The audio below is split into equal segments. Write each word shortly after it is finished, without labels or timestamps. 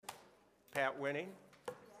Pat winning.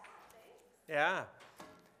 Yeah.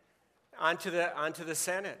 On to the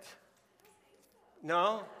Senate.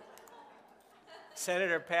 No?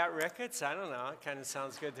 Senator Pat Ricketts? I don't know. It kind of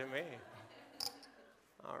sounds good to me.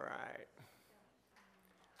 All right.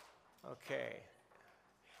 Okay.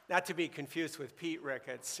 Not to be confused with Pete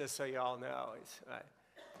Ricketts, just so you all know.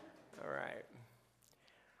 All right.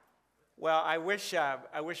 Well, I wish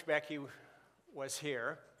Becky was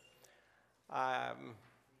here.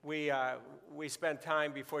 We spent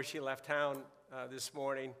time before she left town this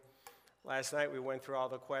morning. Last night we went through all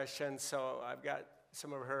the questions, so I've got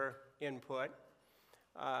some of her input.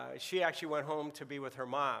 She actually went home to be with her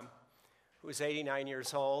mom, who's 89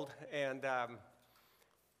 years old, and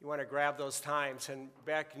you want to grab those times. And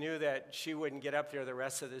Beck knew that she wouldn't get up there the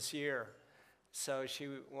rest of this year, so she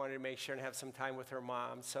wanted to make sure and have some time with her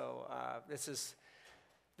mom. So this is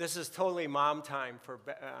totally mom time for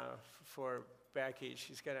Becky.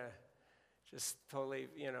 She's gonna just totally,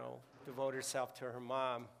 devote herself to her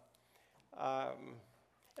mom.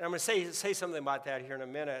 And I'm going to say something about that here in a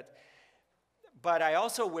minute. But I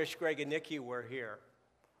also wish Greg and Nikki were here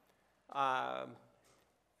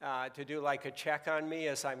to do like a check on me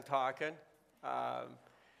as I'm talking. That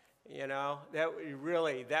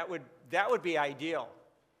would be ideal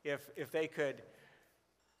if they could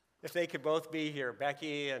both be here,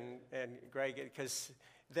 Becky and Greg, because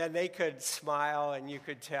then they could smile and you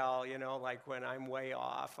could tell, like when I'm way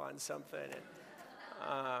off on something. And,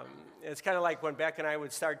 it's kind of like when Beck and I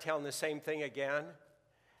would start telling the same thing again.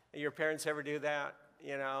 Your parents ever do that?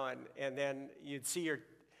 And then you'd see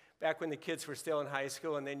back when the kids were still in high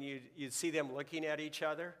school, and then you'd see them looking at each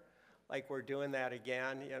other like we're doing that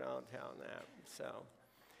again, telling that. So,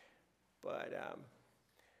 but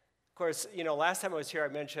of course, last time I was here, I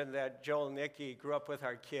mentioned that Joel and Nikki grew up with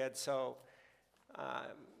our kids, so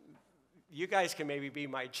you guys can maybe be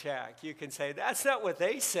my check. You can say, that's not what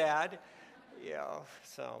they said.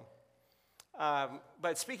 So.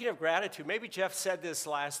 But speaking of gratitude, maybe Jeff said this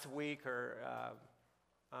last week, or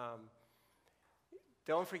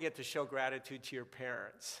don't forget to show gratitude to your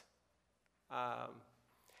parents.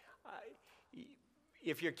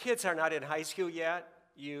 If your kids are not in high school yet,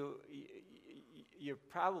 you're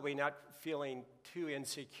probably not feeling too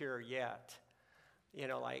insecure yet.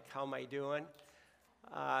 Like, how am I doing?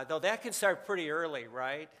 Though that can start pretty early,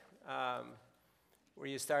 right? Where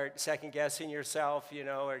you start second-guessing yourself,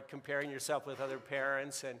 or comparing yourself with other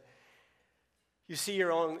parents, and you see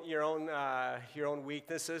your own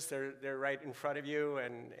weaknesses. They're right in front of you,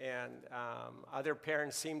 and other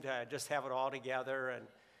parents seem to just have it all together, and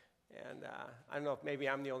I don't know if maybe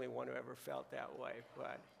I'm the only one who ever felt that way,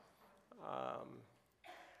 but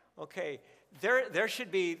okay. There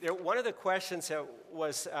should be one of the questions that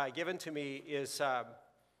was given to me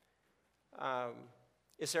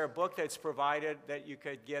is there a book that's provided that you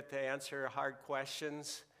could get to answer hard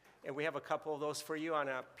questions? And we have a couple of those for you on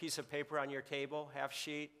a piece of paper on your table, half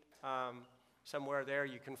sheet, somewhere there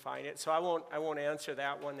you can find it. So I won't answer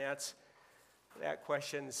that one. That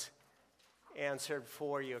question's answered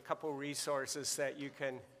for you. A couple resources that you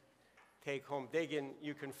can take home. Dig in,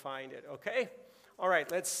 you can find it. Okay. All right.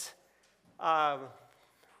 Let's.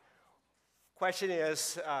 Question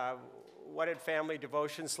is. What did family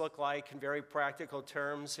devotions look like in very practical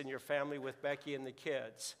terms in your family with Becky and the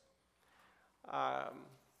kids? I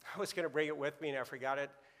was going to bring it with me and I forgot it.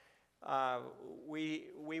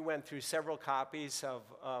 We went through several copies of,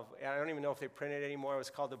 I don't even know if they print it anymore. It was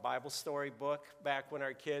called the Bible Story Book back when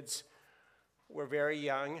our kids were very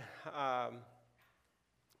young,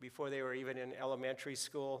 before they were even in elementary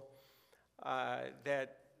school,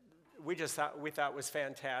 that we thought was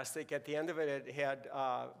fantastic. At the end of it, it had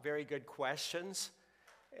very good questions,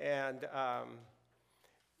 and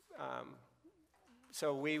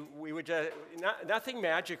so we would just nothing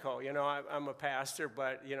magical. I'm a pastor,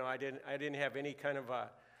 but I didn't have any kind of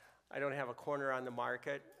I don't have a corner on the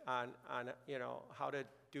market on how to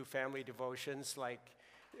do family devotions. Like,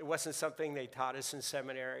 it wasn't something they taught us in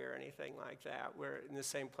seminary or anything like that. We're in the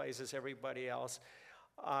same place as everybody else.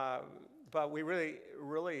 But we really,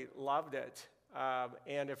 really loved it.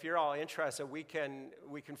 And if you're all interested, we can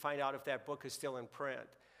find out if that book is still in print.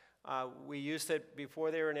 We used it before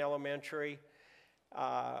they were in elementary,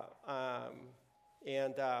 and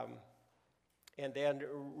then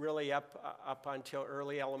really up until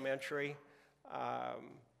early elementary.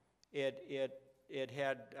 It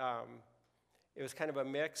had it was kind of a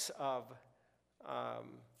mix of.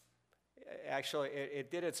 Actually, it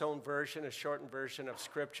did its own version, a shortened version of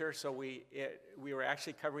Scripture. So we were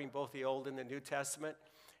actually covering both the Old and the New Testament,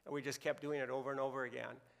 and we just kept doing it over and over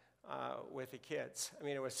again. with the kids. I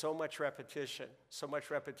mean, it was so much repetition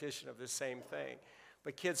of the same thing.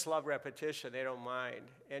 But kids love repetition. They don't mind.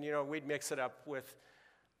 And, we'd mix it up with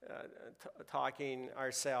talking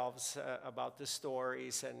ourselves about the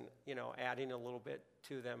stories and, adding a little bit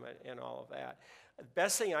to them and all of that. The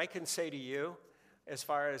best thing I can say to you as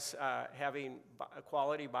far as having a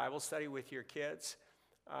quality Bible study with your kids,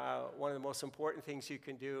 one of the most important things you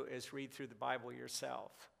can do is read through the Bible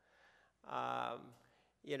yourself.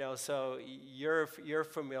 So you're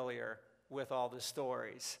familiar with all the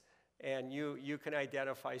stories, and you can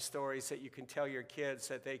identify stories that you can tell your kids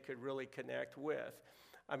that they could really connect with.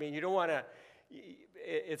 I mean, you don't want to.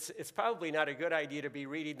 It's probably not a good idea to be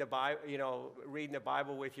reading the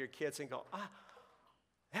Bible with your kids and go,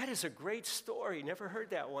 that is a great story. Never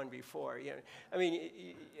heard that one before. I mean,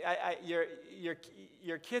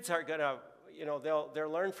 your kids are gonna, they'll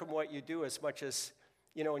learn from what you do as much as,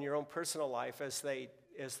 in your own personal life as they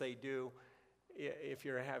do if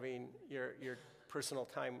you're having your personal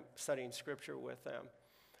time studying Scripture with them.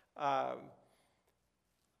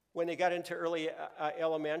 When they got into early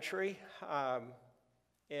elementary,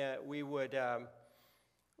 there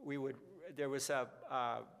was a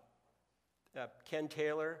Ken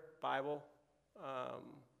Taylor Bible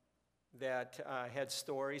that had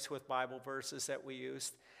stories with Bible verses that we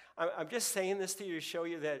used. I'm just saying this to you to show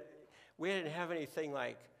you that we didn't have anything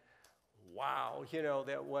like, wow,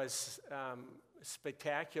 that was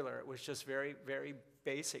spectacular. It was just very, very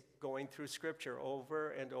basic, going through Scripture over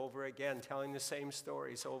and over again, telling the same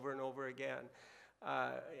stories over and over again.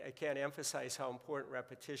 I can't emphasize how important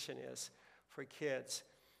repetition is for kids.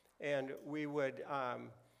 And we would,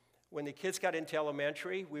 when the kids got into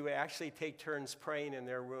elementary, we would actually take turns praying in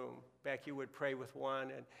their room. Becky would pray with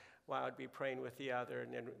one, and I'd be praying with the other,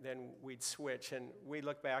 and then we'd switch. And we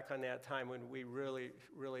look back on that time when we really,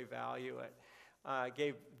 really value it.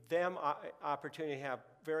 Gave them opportunity to have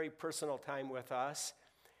very personal time with us,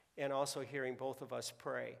 and also hearing both of us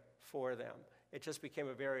pray for them. It just became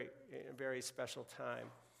a very, very special time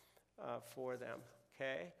for them.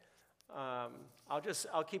 Okay,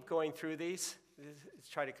 I'll keep going through these.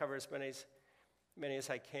 Try to cover as many as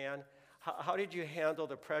I can. How did you handle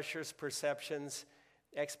the pressures, perceptions,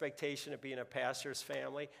 expectation of being a pastor's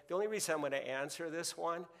family? The only reason I'm going to answer this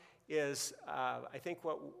one is I think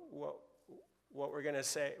what we're going to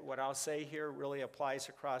say, what I'll say here, really applies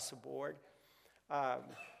across the board.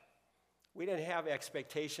 We didn't have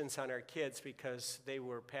expectations on our kids because they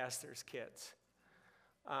were pastors' kids.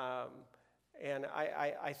 And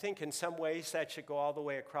I think in some ways that should go all the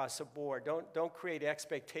way across the board. Don't create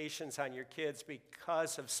expectations on your kids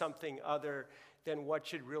because of something other than what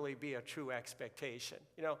should really be a true expectation.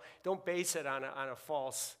 Don't base it on a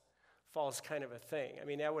false kind of a thing. I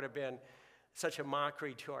mean, that would have been such a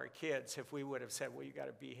mockery to our kids if we would have said, well, you got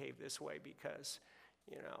to behave this way because,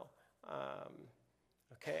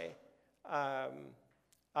 okay.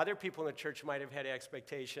 Other people in the church might have had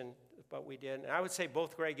expectation, but we didn't. And I would say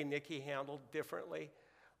both Greg and Nikki handled differently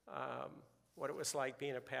what it was like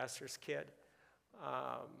being a pastor's kid.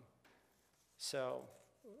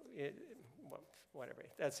 Whatever.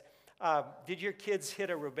 Did your kids hit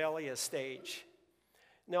a rebellious stage?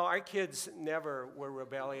 No, our kids never were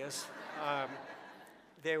rebellious.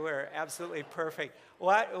 They were absolutely perfect.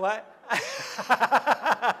 What?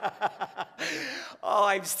 Oh,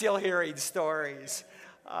 I'm still hearing stories.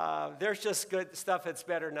 There's just good stuff that's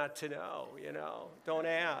better not to know, Don't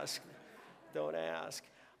ask.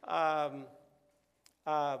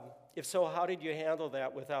 If so, how did you handle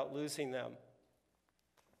that without losing them?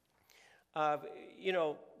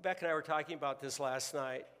 Beck and I were talking about this last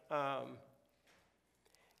night.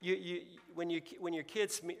 When your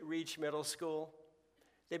kids reach middle school,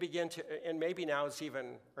 they begin to, and maybe now it's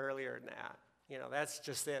even earlier than that. That's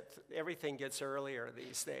just it. Everything gets earlier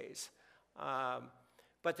these days.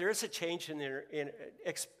 But there is a change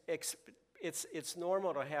it's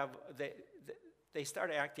normal to have, they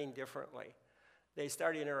start acting differently. They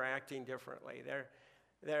start interacting differently.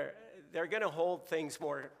 They're going to hold things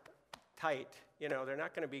more tight. They're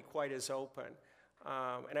not going to be quite as open.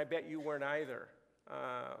 And I bet you weren't either.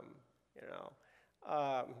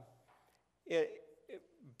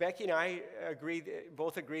 Becky and I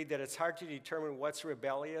both agreed that it's hard to determine what's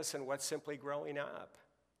rebellious and what's simply growing up.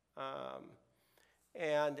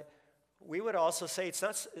 And we would also say it's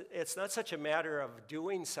not such a matter of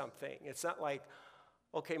doing something. It's not like,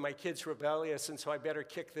 okay, my kid's rebellious, and so I better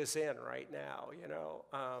kick this in right now.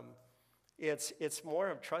 It's more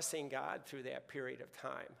of trusting God through that period of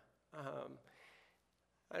time.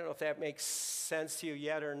 I don't know if that makes sense to you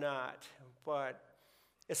yet or not, but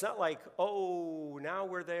it's not like, oh, now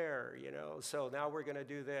we're there, so now we're going to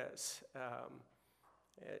do this.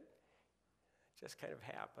 It just kind of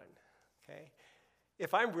happened, okay?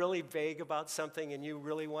 If I'm really vague about something and you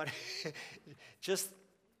really want to, just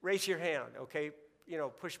raise your hand, okay?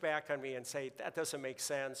 Push back on me and say, that doesn't make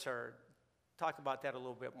sense, or talk about that a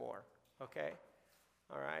little bit more, okay?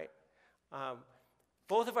 All right?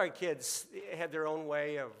 Both of our kids had their own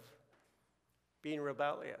way of being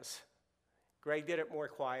rebellious. Greg did it more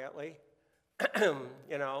quietly.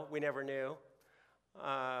 We never knew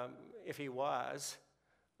if he was.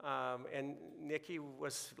 And Nikki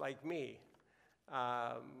was like me.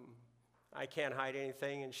 I can't hide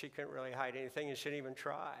anything, and she couldn't really hide anything, and she didn't even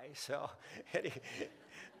try. So,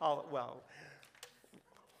 well,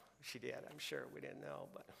 she did, I'm sure. We didn't know.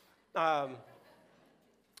 But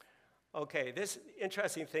okay, this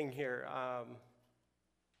interesting thing here.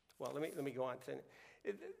 Well, let me go on.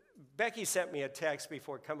 Becky sent me a text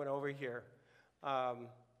before coming over here.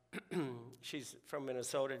 She's from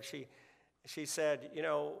Minnesota, and she said,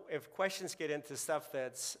 if questions get into stuff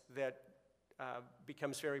that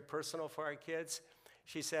becomes very personal for our kids,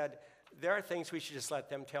 she said, there are things we should just let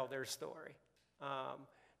them tell their story.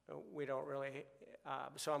 We don't really,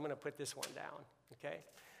 so I'm going to put this one down, okay?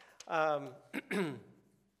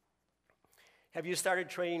 Have you started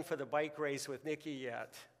training for the bike race with Nikki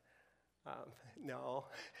yet? No.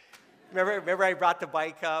 Remember I brought the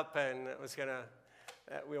bike up and it was going to,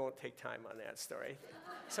 we won't take time on that story.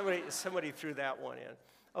 Somebody threw that one in.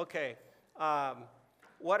 Okay.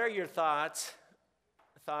 What are your thoughts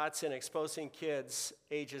in exposing kids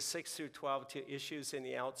ages 6 through 12 to issues in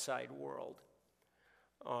the outside world?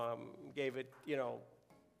 Gave it,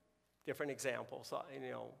 different examples. I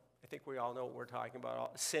think we all know what we're talking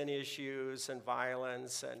about. Sin issues and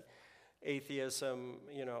violence and atheism,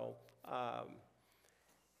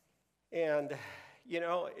 and,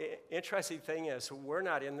 interesting thing is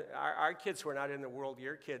our kids were not in the world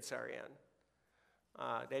your kids are in.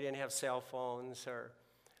 They didn't have cell phones or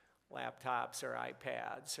laptops or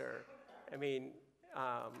iPads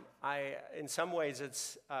in some ways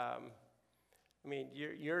it's,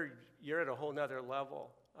 you're at a whole nother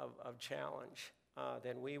level of challenge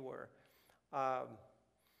than we were.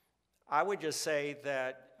 I would just say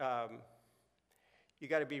that you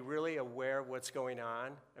got to be really aware of what's going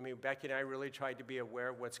on. Becky and I really tried to be aware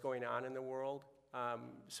of what's going on in the world,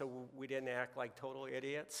 so we didn't act like total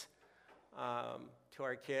idiots to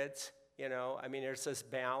our kids. There's this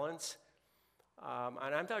balance,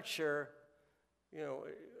 and I'm not sure.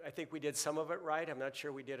 I think we did some of it right. I'm not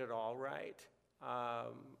sure we did it all right. I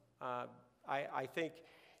think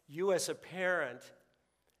you as a parent,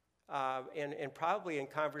 and probably in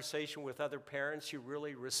conversation with other parents, you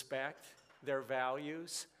really respect their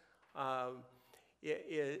values. I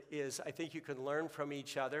think you can learn from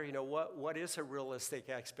each other. What is a realistic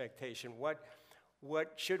expectation? What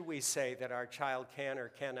should we say that our child can or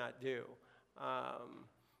cannot do?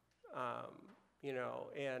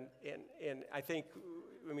 And I think,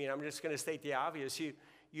 I'm just going to state the obvious. You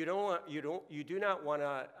do not want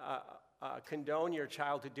to condone your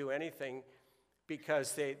child to do anything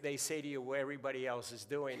because they say to you, well, everybody else is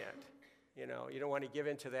doing it. You don't want to give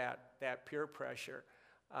into that peer pressure.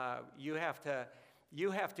 You have to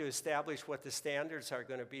establish what the standards are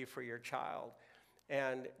going to be for your child.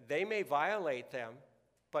 And they may violate them,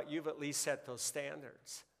 but you've at least set those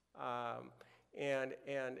standards. And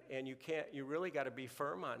you really got to be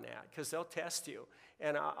firm on that because they'll test you.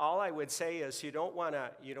 And all I would say is you don't want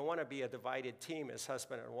to be a divided team as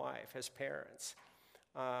husband and wife, as parents.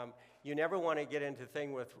 You never want to get into a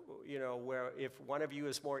thing with, where if one of you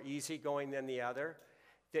is more easygoing than the other,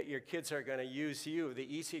 that your kids are going to use you,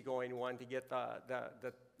 the easygoing one, to get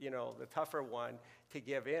the tougher one to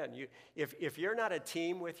give in. If you're not a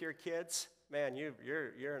team with your kids, man,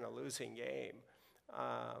 you're in a losing game.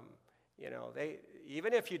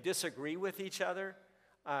 Even if you disagree with each other,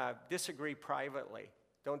 disagree privately.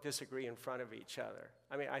 Don't disagree in front of each other.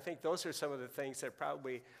 I think those are some of the things that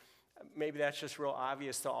probably, maybe that's just real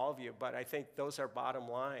obvious to all of you, but I think those are bottom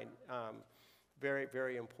line, very,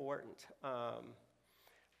 very important.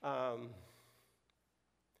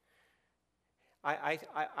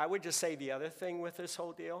 I would just say the other thing with this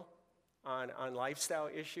whole deal on lifestyle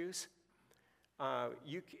issues,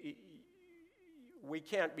 we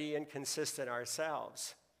can't be inconsistent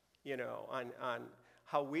ourselves, on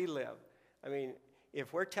how we live.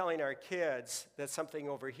 If we're telling our kids that something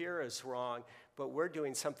over here is wrong, but we're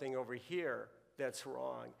doing something over here that's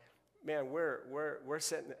wrong, man, we're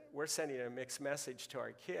sending a mixed message to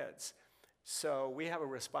our kids. So we have a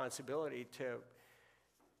responsibility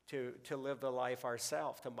to live the life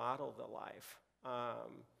ourselves, to model the life.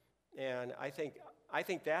 And I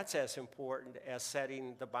think that's as important as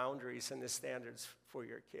setting the boundaries and the standards for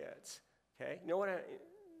your kids. Okay? You know what I'm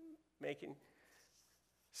making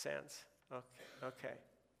sense? Okay.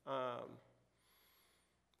 All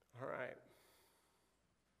right.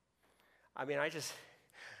 I mean, it's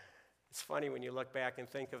funny when you look back and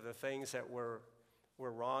think of the things that were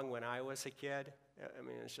wrong when I was a kid. I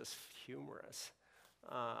mean, it's just humorous.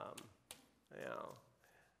 You know,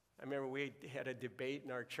 I remember we had a debate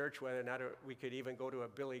in our church whether or not we could even go to a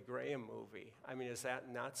Billy Graham movie. I mean, is that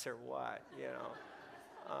nuts or what?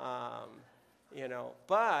 You know,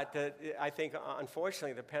 but I think,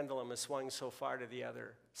 unfortunately, the pendulum has swung so far to the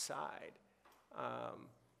other side.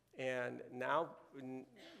 And now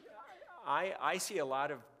I see a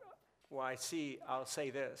lot of, I'll say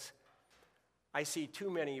this. I see too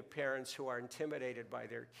many parents who are intimidated by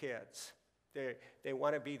their kids. They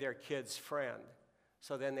want to be their kid's friend.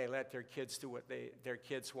 So then they let their kids do what their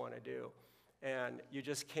kids want to do. And you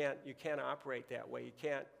can't operate that way. You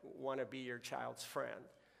can't want to be your child's friend.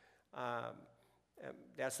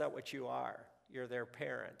 That's not what you are. You're their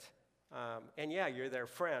parent. And yeah, you're their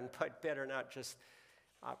friend, but better not just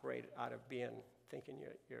operate out of thinking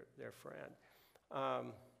you're their friend.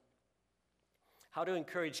 How to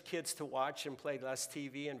encourage kids to watch and play less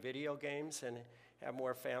TV and video games and have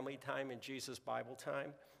more family time and Jesus Bible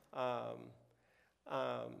time. I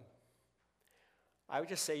would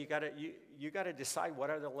just say you gotta decide what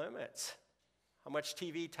are the limits. How much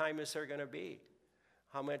TV time is there going to be?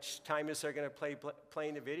 How much time is there going to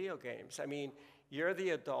playing the video games? I mean, you're the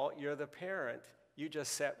adult, you're the parent. You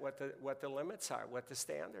just set what the limits are, what the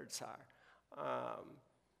standards are.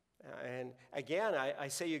 And again, I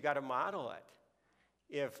say you got to model it.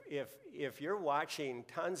 If you're watching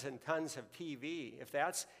tons and tons of TV, if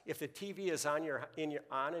the TV is on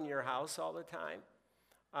in your house all the time,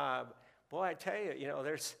 boy, I tell you,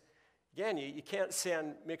 you can't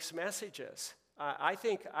send mixed messages. I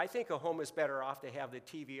think a home is better off to have the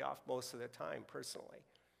TV off most of the time, personally,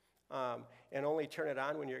 and only turn it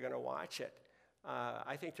on when you're going to watch it.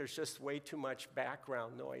 I think there's just way too much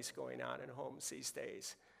background noise going on in homes these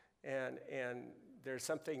days, and there's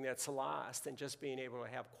something that's lost in just being able to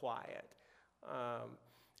have quiet.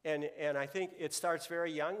 And I think it starts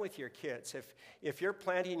very young with your kids. If you're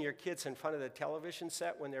planting your kids in front of the television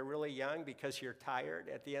set when they're really young because you're tired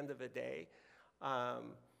at the end of the day, I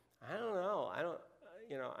don't know. I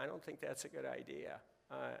don't think that's a good idea.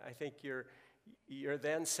 I think you're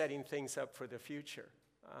then setting things up for the future.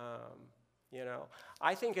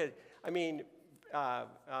 I think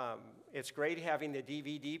it's great having the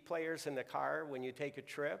DVD players in the car when you take a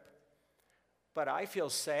trip, but I feel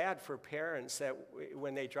sad for parents that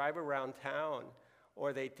when they drive around town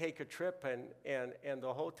or they take a trip and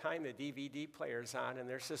the whole time the DVD player's on and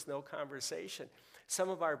there's just no conversation. Some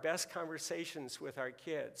of our best conversations with our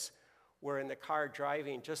kids were in the car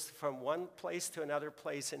driving just from one place to another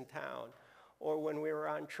place in town or when we were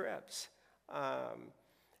on trips.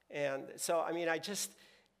 And so, I just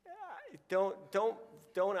don't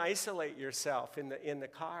isolate yourself in the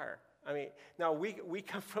car. Now we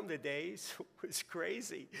come from the days, it was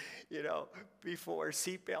crazy, before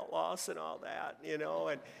seatbelt laws and all that,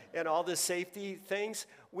 and all the safety things.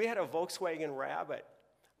 We had a Volkswagen Rabbit,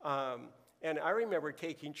 and I remember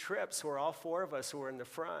taking trips where all four of us were in the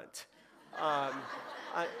front,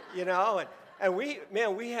 and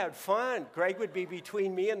we had fun. Greg would be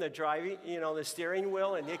between me and the driving, the steering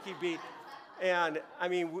wheel, and Nikki'd be. And,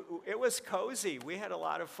 it was cozy. We had a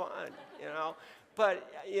lot of fun,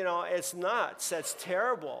 But, it's nuts. That's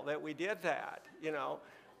terrible that we did that,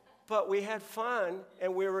 But we had fun,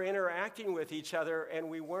 and we were interacting with each other, and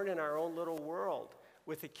we weren't in our own little world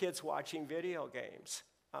with the kids watching video games,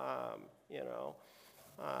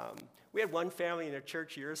 We had one family in a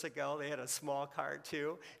church years ago. They had a small car,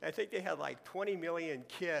 too. I think they had like 20 million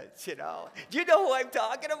kids, Do you know who I'm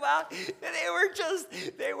talking about?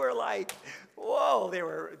 They were like, whoa,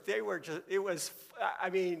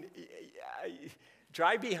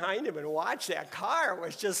 drive behind them and watch that car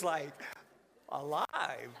was just like alive.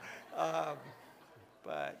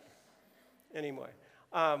 But anyway,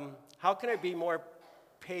 how can I be more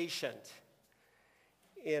patient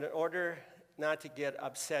in order not to get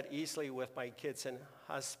upset easily with my kids and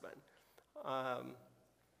husband?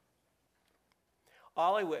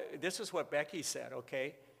 This is what Becky said,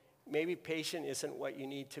 okay? Maybe patient isn't what you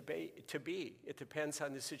need to be. It depends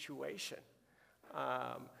on the situation.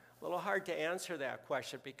 A little hard to answer that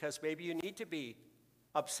question because maybe you need to be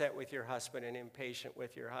upset with your husband and impatient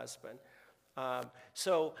with your husband.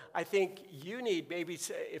 So I think you need maybe,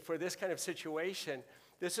 for this kind of situation,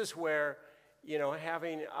 this is where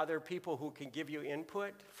having other people who can give you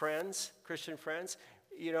input, friends, Christian friends.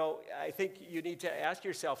 I think you need to ask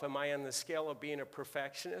yourself, am I on the scale of being a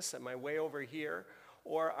perfectionist? Am I way over here?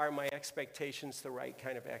 Or are my expectations the right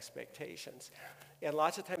kind of expectations? And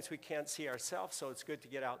lots of times we can't see ourselves, so it's good to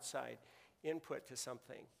get outside input to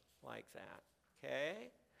something like that,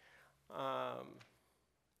 okay?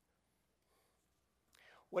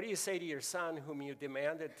 What do you say to your son whom you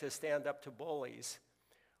demanded to stand up to bullies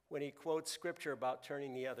when he quotes scripture about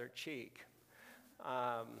turning the other cheek?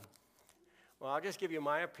 Well, I'll just give you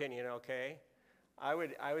my opinion, okay? I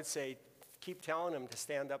would say keep telling him to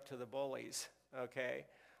stand up to the bullies, okay?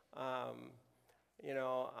 I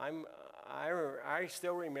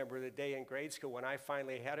still remember the day in grade school when I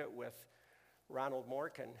finally had it with Ronald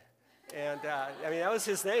Morgan. And, that was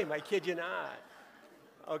his name, I kid you not,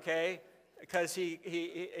 okay? Because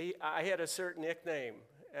I had a certain nickname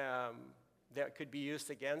that could be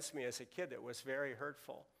used against me as a kid that was very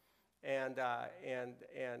hurtful. And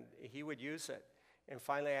he would use it. And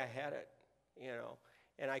finally I had it,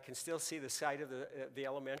 And I can still see the site of the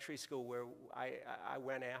elementary school where I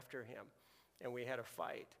went after him. And we had a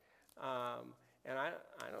fight. And I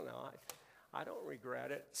don't know. I don't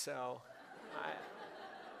regret it. So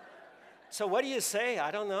what do you say? I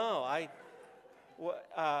don't know. I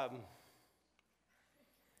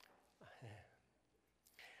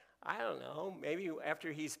don't know. Maybe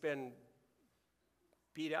after he's been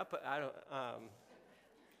beat up,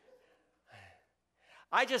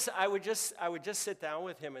 I would just sit down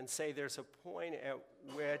with him and say there's a point at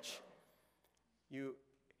which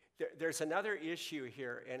there's another issue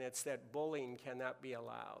here, and it's that bullying cannot be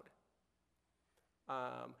allowed.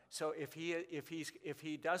 So if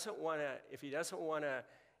he doesn't want to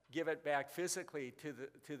give it back physically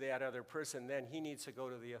to that other person, then he needs to go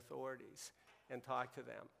to the authorities and talk to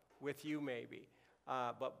them, with you maybe.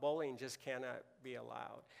 But bullying just cannot be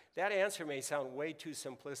allowed. That answer may sound way too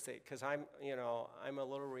simplistic because I'm a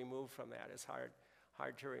little removed from that. It's hard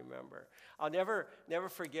to remember. I'll never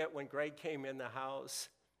forget when Greg came in the house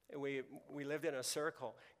and we lived in a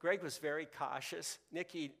circle. Greg was very cautious.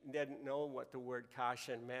 Nikki didn't know what the word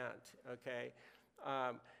caution meant, okay?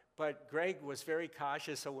 But Greg was very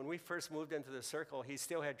cautious, so when we first moved into the circle, he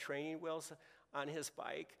still had training wheels on his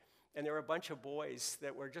bike. And there were a bunch of boys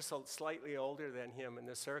that were just slightly older than him in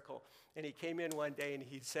the circle. And he came in one day and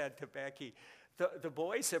he said to Becky, the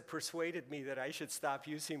boys have persuaded me that I should stop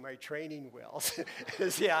using my training wheels.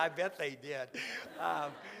 Yeah, I bet they did.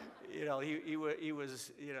 He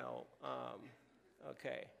was,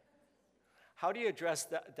 okay. How do you address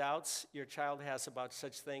doubts your child has about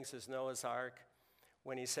such things as Noah's Ark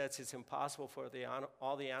when he says it's impossible for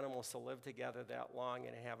all the animals to live together that long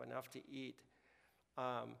and have enough to eat?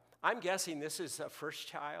 I'm guessing this is a first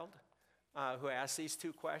child who asked these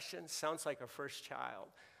two questions. Sounds like a first child.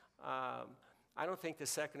 I don't think the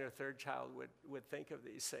second or third child would think of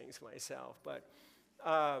these things myself. But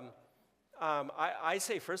I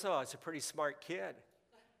say, first of all, it's a pretty smart kid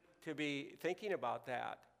to be thinking about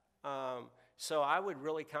that. So I would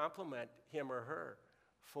really compliment him or her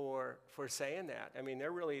for saying that. I mean,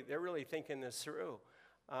 they're really thinking this through.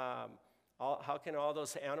 How can all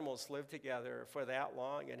those animals live together for that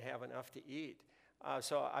long and have enough to eat?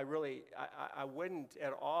 So I wouldn't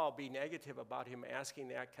at all be negative about him asking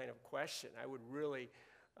that kind of question. I would really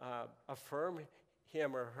affirm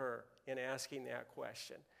him or her in asking that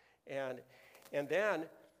question. And then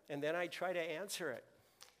I try to answer it,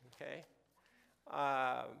 okay?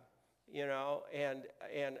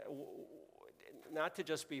 And not to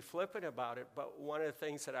just be flippant about it, but one of the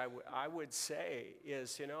things that I would say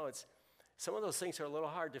is, it's some of those things are a little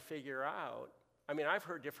hard to figure out. I mean, I've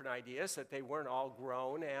heard different ideas that they weren't all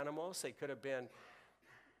grown animals. They could have been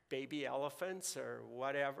baby elephants or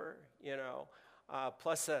whatever,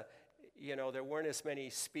 Plus, there weren't as many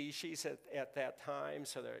species at that time,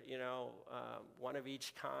 so there, one of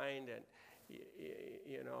each kind and,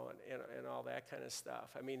 and all that kind of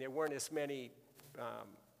stuff. I mean, there weren't as many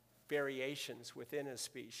variations within a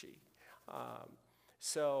species.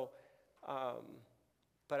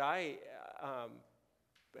 But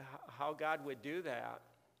how God would do that,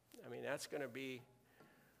 I mean, that's going to be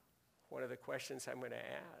one of the questions I'm going to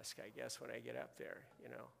ask, I guess, when I get up there,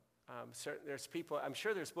 there's people, I'm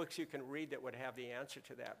sure there's books you can read that would have the answer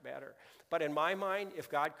to that better. But in my mind, if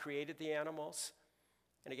God created the animals,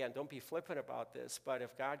 and again, don't be flippant about this, but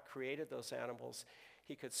if God created those animals,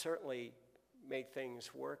 he could certainly make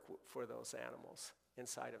things work for those animals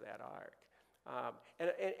inside of that ark.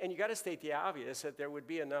 And you got to state the obvious, that there would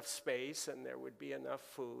be enough space and there would be enough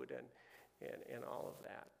food and all of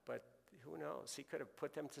that. But who knows? He could have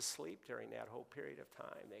put them to sleep during that whole period of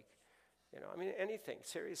time. I mean, anything,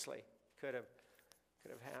 seriously, could have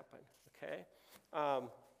happened, okay?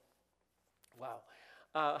 Wow.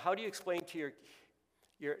 How do you explain to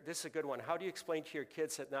this is a good one. How do you explain to your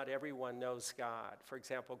kids that not everyone knows God? For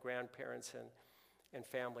example, grandparents and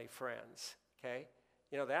family friends, okay?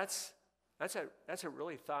 That's a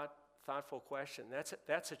really thoughtful question.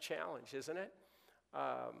 That's a challenge, isn't it?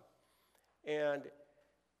 And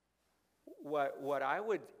what I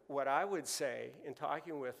would say in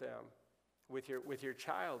talking with them, with your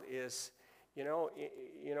child is,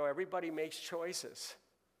 everybody makes choices.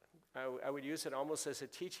 I would use it almost as a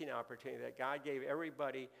teaching opportunity that God gave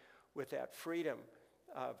everybody with that freedom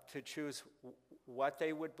to choose what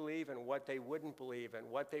they would believe and what they wouldn't believe and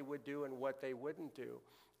what they would do and what they wouldn't do.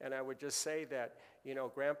 And I would just say that,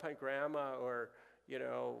 grandpa and grandma or,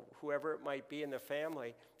 whoever it might be in the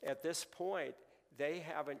family, at this point, they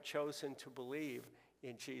haven't chosen to believe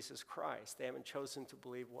in Jesus Christ. They haven't chosen to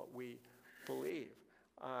believe what we believe.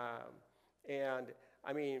 And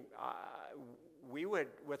I mean, we would,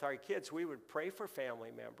 with our kids, we would pray for family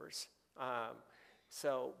members.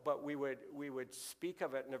 But we would speak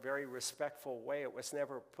of it in a very respectful way. It was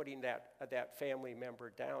never putting that family member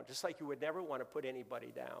down. Just like you would never want to put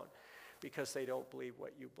anybody down because they don't believe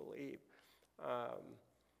what you believe.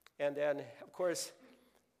 And then, of course,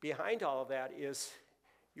 behind all of that is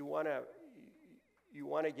you want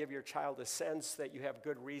to give your child a sense that you have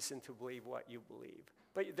good reason to believe what you believe.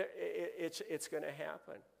 But it's going to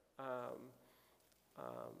happen.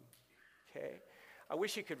 Okay. I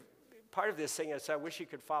wish you could. Part of this thing is I wish you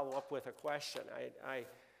could follow up with a question.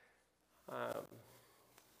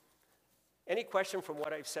 Any question from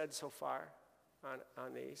what I've said so far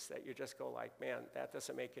on these that you just go like, man, that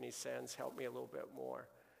doesn't make any sense. Help me a little bit more.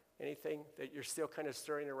 Anything that you're still kind of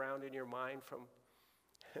stirring around in your mind from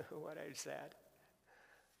what I've said?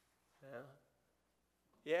 Yeah.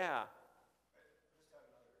 Yeah. I just had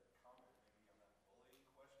another comment maybe on that bullying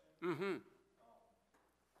question. Mm-hmm.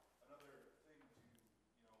 Another thing to,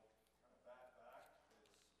 kind of bat back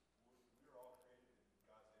is we're all created in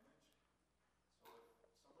God's image. So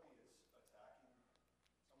if somebody is attacking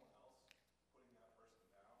someone else, putting that person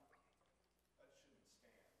down, that shouldn't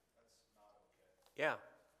stand. That's not okay. Yeah.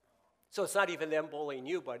 So it's not even them bullying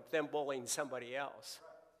you, but them bullying somebody else.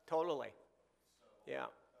 Right. Totally. So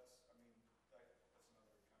Yeah. that's another kind of counter for the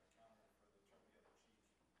term the other cheek.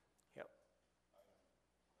 Yep.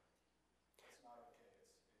 It's not okay.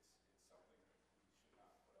 It's something that we should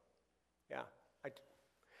not put up with. Yeah.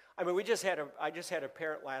 I mean, I just had a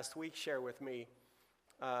parent last week share with me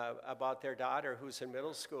about their daughter who's in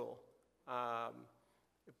middle school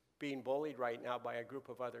being bullied right now by a group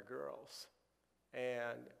of other girls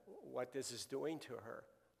and what this is doing to her.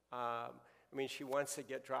 I mean, she wants to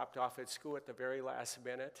get dropped off at school at the very last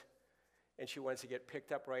minute, and she wants to get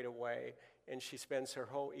picked up right away, and she spends her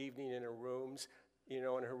whole evening in her rooms, in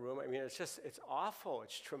her room. I mean, it's awful.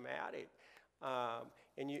 It's traumatic.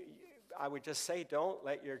 And I would just say, don't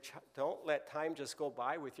let time just go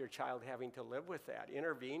by with your child having to live with that.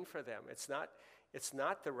 Intervene for them. It's not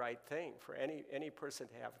the right thing for any person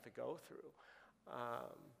to have to go through.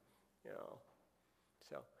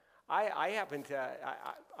 So I happened to,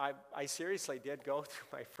 I seriously did go through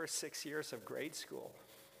my first 6 years of grade school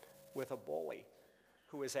with a bully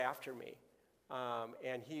who was after me.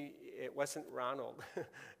 And it wasn't Ronald.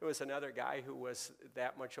 It was another guy who was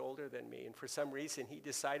that much older than me. And for some reason, he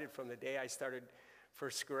decided from the day I started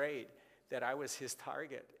first grade that I was his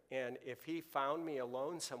target. And if he found me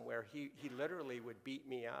alone somewhere, he literally would beat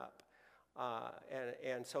me up.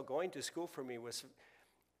 And so going to school for me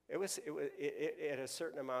it had a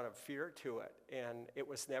certain amount of fear to it, and it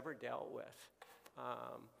was never dealt with.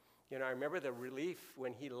 I remember the relief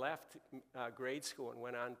when he left grade school and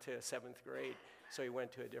went on to 7th grade, so he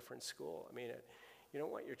went to a different school. I mean, you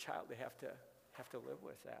don't want your child to have to live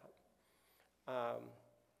with that.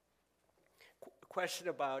 Question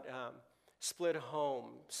about split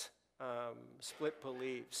homes, split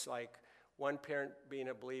beliefs, like one parent being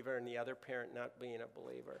a believer and the other parent not being a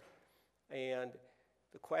believer. And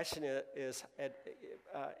the question is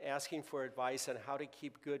asking for advice on how to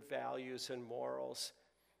keep good values and morals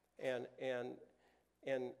and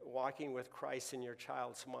walking with Christ in your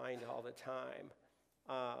child's mind all the time.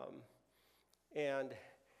 And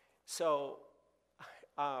so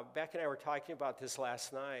Beck and I were talking about this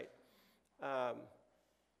last night.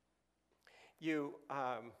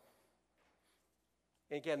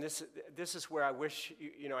 Again, this is where I wish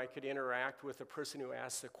I could interact with the person who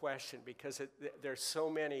asked the question, because there's so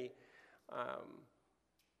many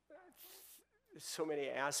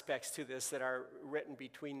aspects to this that are written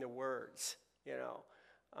between the words.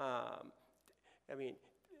 I mean,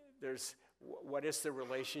 what is the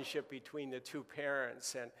relationship between the two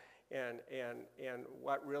parents, and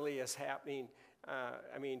what really is happening.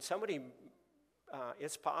 I mean,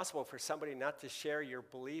 it's possible for somebody not to share your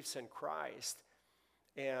beliefs in Christ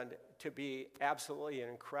and to be absolutely an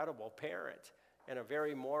incredible parent and a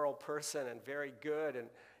very moral person and very good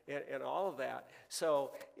and all of that.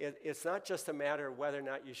 So it's not just a matter of whether or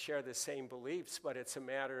not you share the same beliefs, but it's a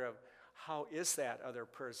matter of how is that other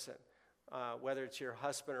person, whether it's your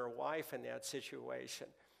husband or wife in that situation.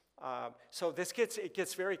 So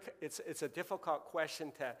it's a difficult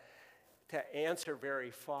question to answer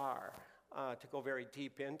very far, to go very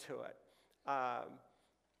deep into it.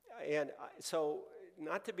 So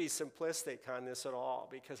not to be simplistic on this at all,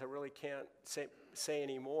 because I really can't say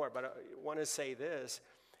any more, but I want to say this.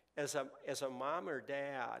 As a mom or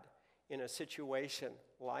dad in a situation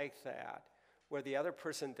like that, where the other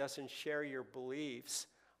person doesn't share your beliefs,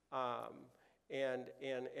 and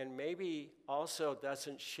maybe also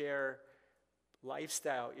doesn't share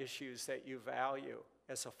lifestyle issues that you value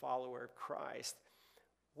as a follower of Christ,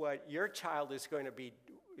 what your child is going to be,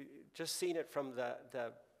 just seeing it from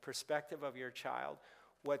the perspective of your child,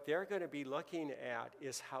 what they're going to be looking at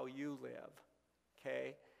is how you live,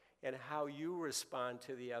 okay, and how you respond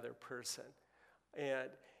to the other person.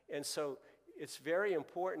 And so it's very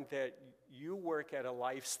important that you work at a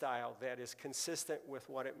lifestyle that is consistent with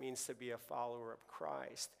what it means to be a follower of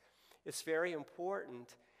Christ. It's very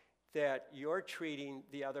important that you're treating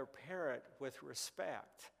the other parent with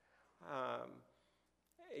respect.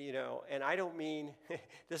 And I don't mean,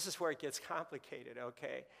 this is where it gets complicated,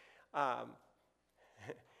 okay?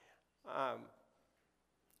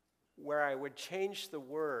 Where I would change the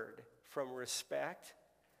word from respect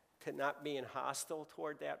to not being hostile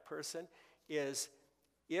toward that person is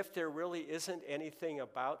if there really isn't anything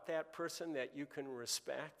about that person that you can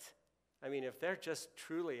respect. I mean, if they're just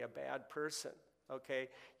truly a bad person, okay,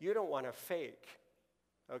 you don't want to fake,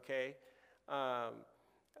 okay?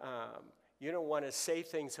 You don't want to say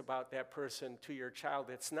things about that person to your child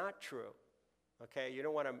that's not true, okay? You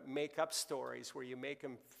don't want to make up stories where you make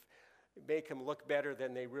them look better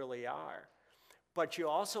than they really are. But you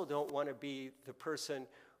also don't want to be the person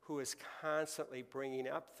who is constantly bringing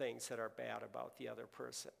up things that are bad about the other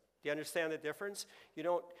person. Do you understand the difference? You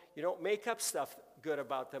don't make up stuff good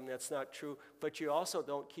about them that's not true, but you also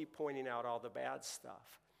don't keep pointing out all the bad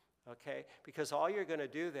stuff, okay? Because all you're going to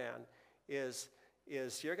do then is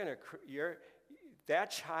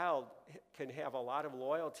that child can have a lot of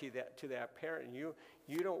loyalty to that parent, and you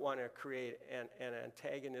don't want to create an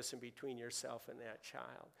antagonism between yourself and that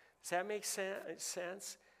child. Does that make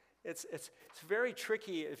sense? It's very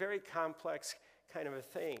tricky, a very complex kind of a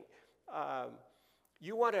thing.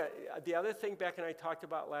 The other thing Beck and I talked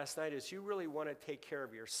about last night is you really want to take care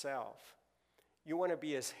of yourself. You want to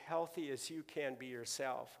be as healthy as you can be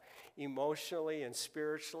yourself, emotionally and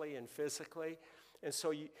spiritually and physically. And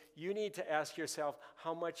so you need to ask yourself,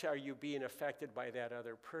 how much are you being affected by that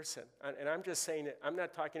other person? And I'm just saying that I'm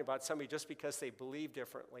not talking about somebody just because they believe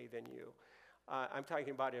differently than you. I'm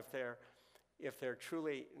talking about if they're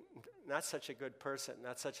truly not such a good person,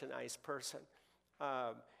 not such a nice person.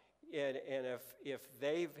 And if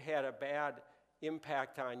they've had a bad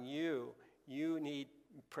impact on you, you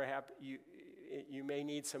may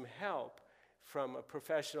need some help from a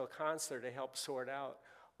professional counselor to help sort out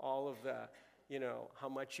all of the, how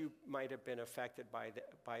much you might have been affected by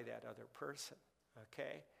that other person,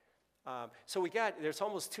 okay? So there's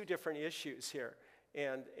almost two different issues here.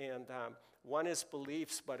 And one is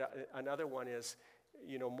beliefs, but another one is,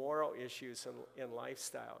 moral issues and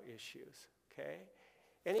lifestyle issues, okay?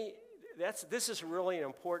 This is really an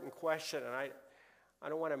important question, and I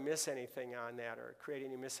don't want to miss anything on that or create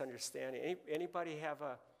any misunderstanding. Anybody have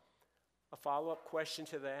a follow-up question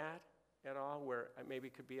to that at all, where I maybe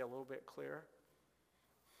could be a little bit clearer?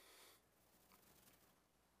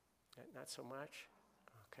 Not so much?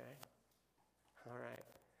 Okay. All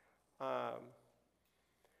right.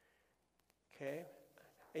 Okay.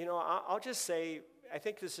 I'll just say, I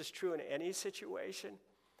think this is true in any situation.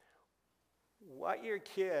 What your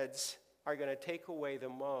kids are going to take away the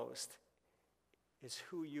most is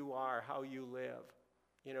who you are, how you live,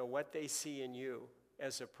 what they see in you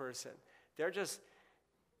as a person.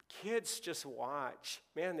 Kids just watch.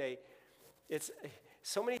 Man,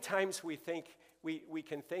 so many times we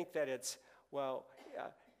can think that it's,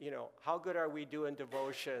 how good are we doing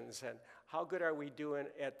devotions, and how good are we doing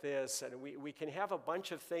at this, and we can have a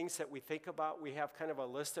bunch of things that we think about. We have kind of a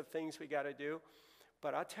list of things we got to do.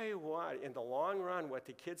 But I'll tell you what, in the long run, what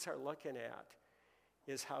the kids are looking at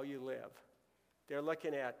is how you live. They're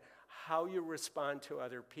looking at how you respond to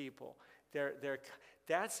other people.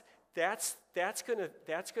 that's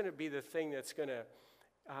gonna be the thing that's gonna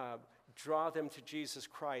draw them to Jesus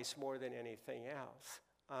Christ more than anything else.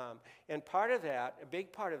 And part of that, a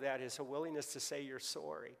big part of that, is a willingness to say you're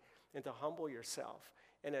sorry and to humble yourself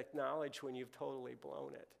and acknowledge when you've totally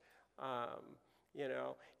blown it. You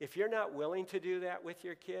know, if you're not willing to do that with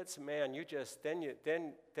your kids, man,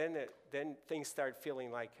 then things start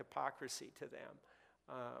feeling like hypocrisy to them.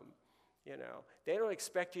 You know, they don't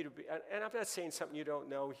expect you to be, and I'm not saying something you don't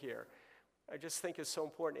know here. I just think it's so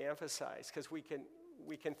important to emphasize, because we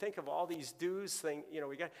can think of all these do's thing. You know,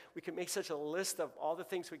 we can make such a list of all the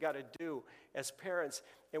things we got to do as parents,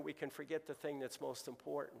 and we can forget the thing that's most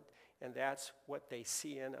important, and that's what they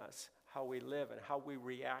see in us, how we live and how we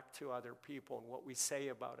react to other people and what we say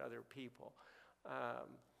about other people.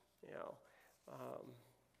 You know,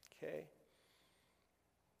 okay.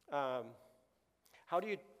 How do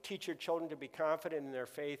you teach your children to be confident in their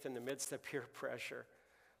faith in the midst of peer pressure?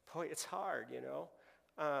 Boy, it's hard, you know.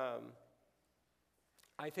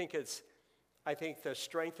 I think the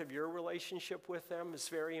strength of your relationship with them is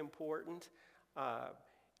very important.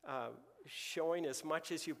 Showing as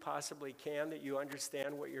much as you possibly can that you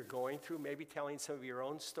understand what you're going through, maybe telling some of your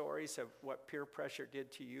own stories of what peer pressure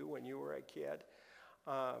did to you when you were a kid.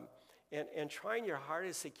 And trying your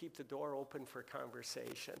hardest to keep the door open for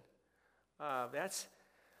conversation. That's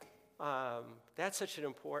such an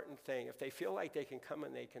important thing. If they feel like they can come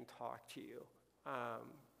and they can talk to you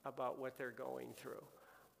about what they're going through.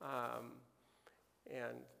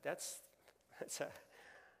 And that's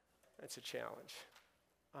a challenge.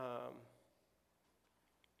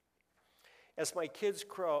 As my kids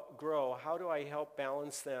grow, how do I help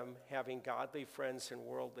balance them having godly friends and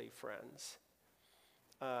worldly friends?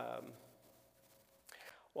 Well,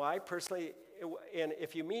 I personally, and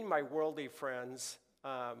if you mean my worldly friends,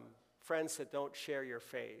 friends that don't share your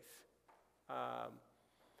faith,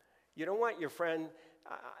 you don't want your friend,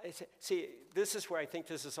 see, this is where I think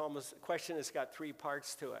this is almost, the question has got three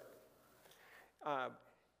parts to it.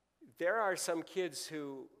 There are some kids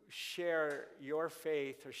who share your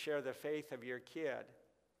faith or share the faith of your kid,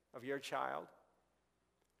 of your child,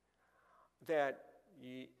 that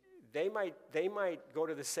they might go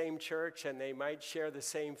to the same church and they might share the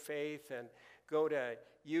same faith and go to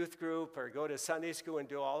youth group or go to Sunday school and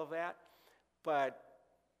do all of that, but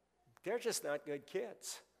they're just not good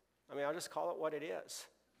kids. I mean, I'll just call it what it is,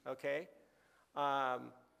 okay?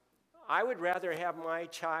 I would rather have my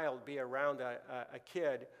child be around a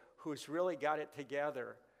kid who's really got it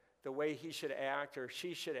together the way he should act or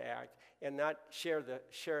she should act and not share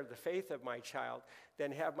the faith of my child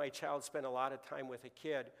than have my child spend a lot of time with a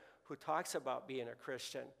kid who talks about being a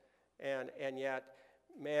Christian and yet,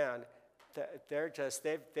 man,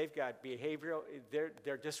 they've got behavioral,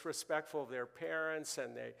 they're disrespectful of their parents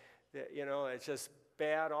and they you know, it's just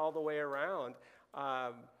bad all the way around.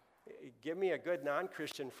 Give me a good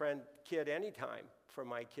non-Christian kid anytime for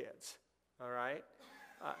my kids, all right?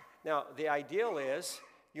 Now, the ideal is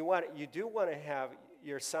you do want to have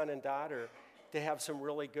your son and daughter to have some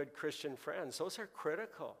really good Christian friends. Those are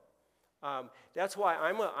critical. That's why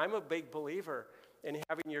I'm a big believer in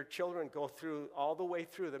having your children go through all the way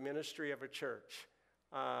through the ministry of a church.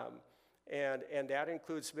 And that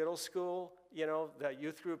includes middle school, you know, the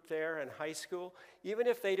youth group there, and high school, even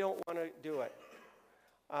if they don't want to do it.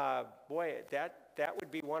 Boy, that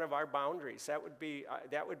would be one of our boundaries. That would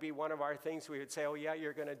be one of our things we would say, oh yeah,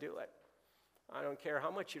 you're going to do it. I don't care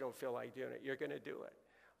how much you don't feel like doing it, you're going to do it.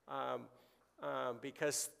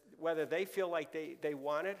 Because whether they feel like they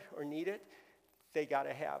want it or need it, they got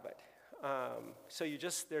to have it. So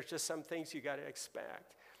there's just some things you got to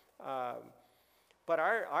expect. But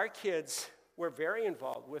our kids were very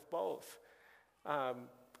involved with both.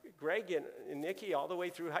 Greg and Nikki, all the way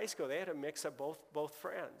through high school, they had a mix of both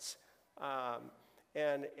friends.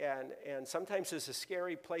 And sometimes it's a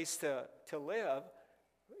scary place to live,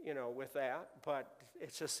 you know, with that, but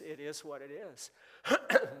it is what it is.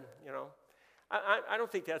 You know, I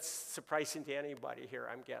don't think that's surprising to anybody here,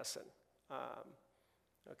 I'm guessing.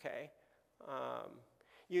 Okay?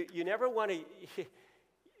 You never want to,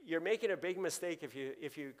 you're making a big mistake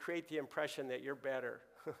if you create the impression that you're better.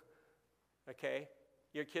 Okay?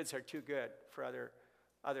 Your kids are too good for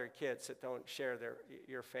other kids that don't share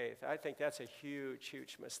your faith. I think that's a huge,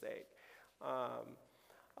 huge mistake.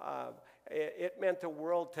 It meant the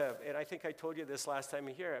world to, and I think I told you this last time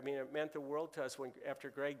here, I mean, it meant the world to us after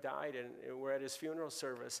Greg died and we're at his funeral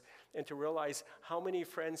service, and to realize how many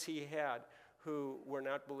friends he had who were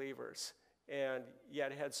not believers and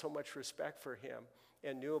yet had so much respect for him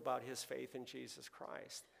and knew about his faith in Jesus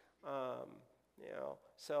Christ. You know,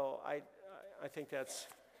 so I think that's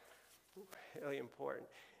really important.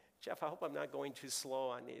 Jeff, I hope I'm not going too slow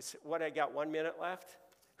on these. What, I got 1 minute left?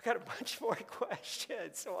 We've got a bunch more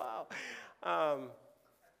questions. Wow.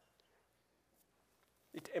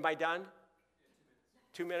 Am I done?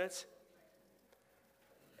 2 minutes?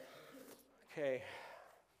 Okay.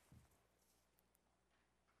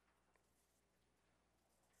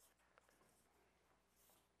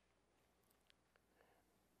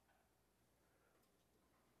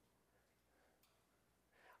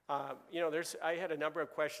 I had a number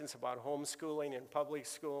of questions about homeschooling and public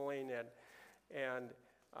schooling and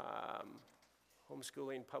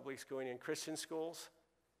homeschooling, public schooling, and Christian schools.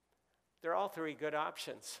 They're all three good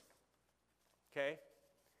options, okay?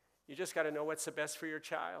 You just got to know what's the best for your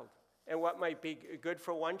child. And what might be good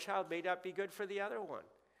for one child may not be good for the other one.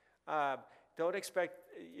 Don't expect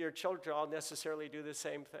your children to all necessarily do the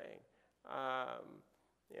same thing.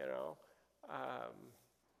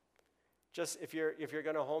 Just if you're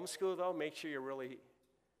going to homeschool, though, make sure you're really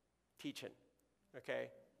teaching, okay?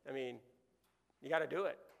 I mean, you got to do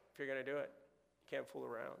it if you're going to do it. You can't fool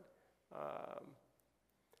around.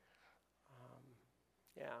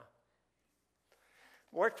 Yeah.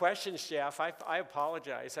 More questions, Jeff. I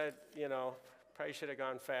apologize. Probably should have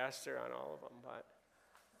gone faster on all of them, but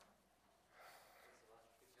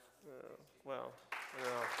well,